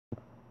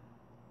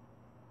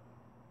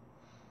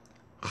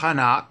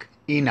Chanakh,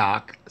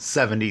 Enoch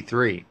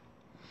 73.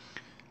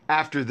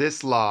 After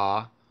this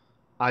law,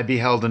 I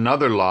beheld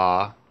another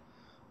law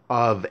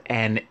of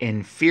an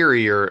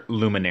inferior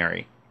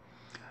luminary,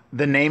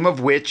 the name of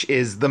which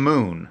is the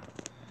moon,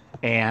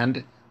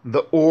 and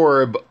the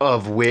orb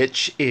of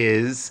which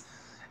is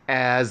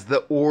as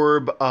the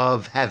orb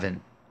of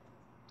heaven.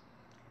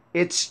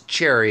 Its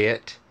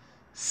chariot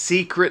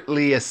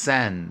secretly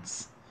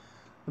ascends.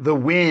 The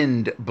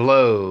wind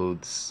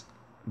blows,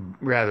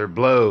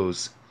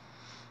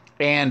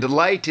 and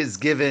light is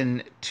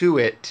given to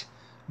it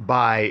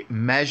by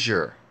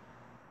measure.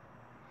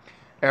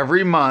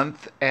 Every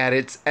month at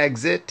its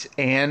exit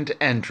and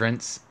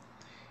entrance,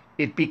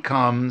 it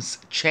becomes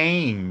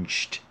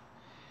changed,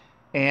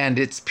 and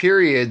its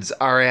periods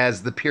are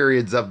as the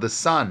periods of the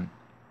sun.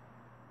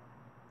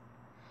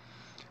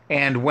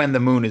 And when the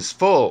moon is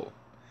full,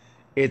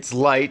 its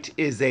light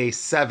is a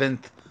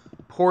seventh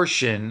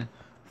portion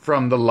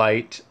from the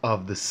light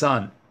of the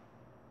sun.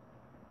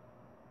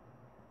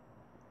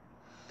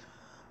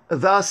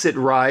 Thus it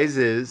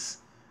rises,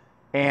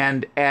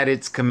 and at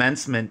its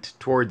commencement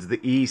towards the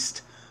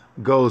east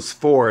goes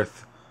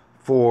forth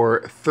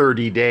for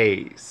 30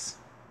 days.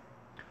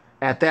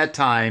 At that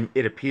time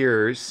it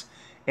appears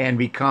and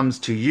becomes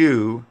to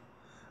you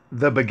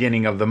the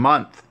beginning of the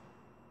month.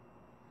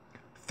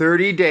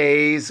 30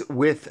 days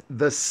with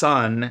the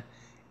sun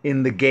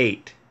in the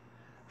gate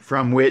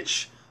from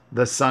which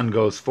the sun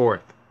goes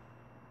forth.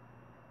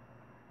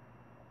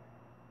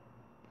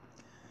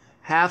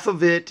 Half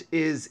of it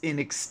is in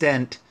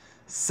extent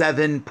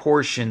 7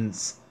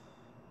 portions,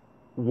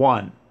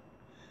 1,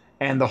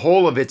 and the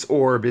whole of its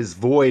orb is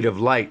void of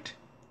light,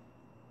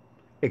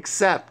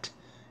 except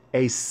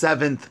a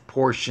 7th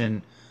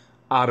portion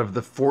out of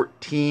the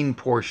 14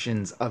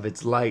 portions of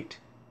its light.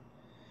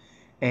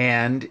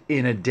 And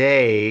in a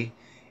day,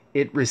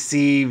 it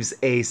receives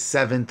a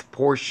 7th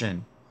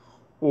portion,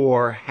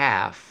 or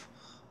half,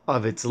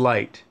 of its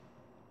light.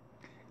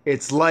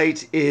 Its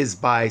light is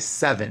by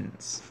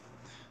sevens,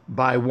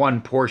 by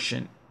 1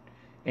 portion,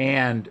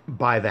 and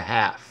by the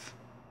half.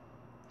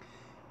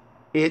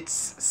 It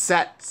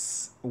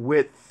sets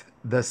with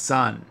the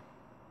sun.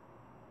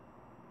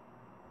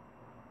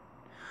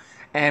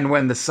 And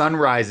when the sun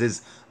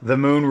rises, the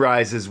moon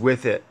rises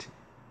with it,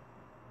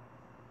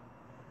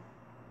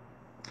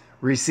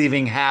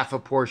 receiving half a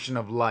portion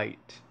of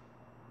light.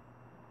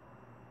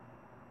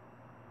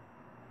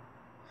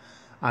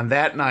 On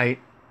that night,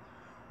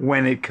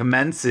 when it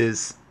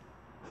commences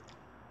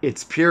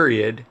its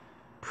period,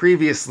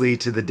 previously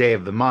to the day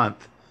of the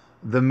month,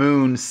 the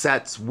moon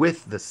sets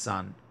with the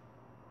sun.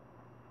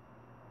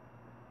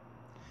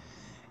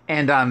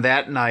 And on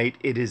that night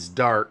it is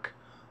dark,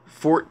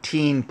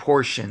 14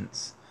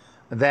 portions,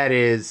 that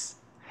is,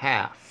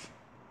 half.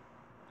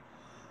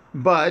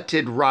 But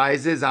it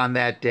rises on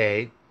that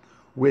day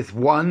with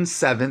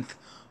 1/7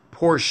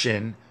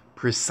 portion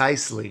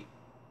precisely,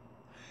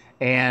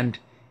 and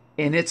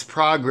in its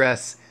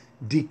progress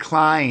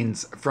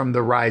declines from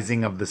the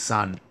rising of the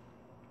sun.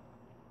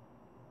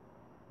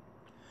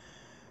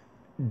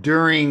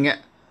 During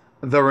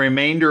the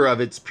remainder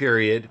of its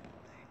period,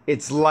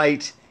 its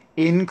light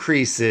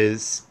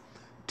increases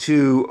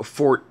to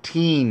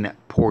 14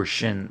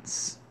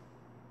 portions.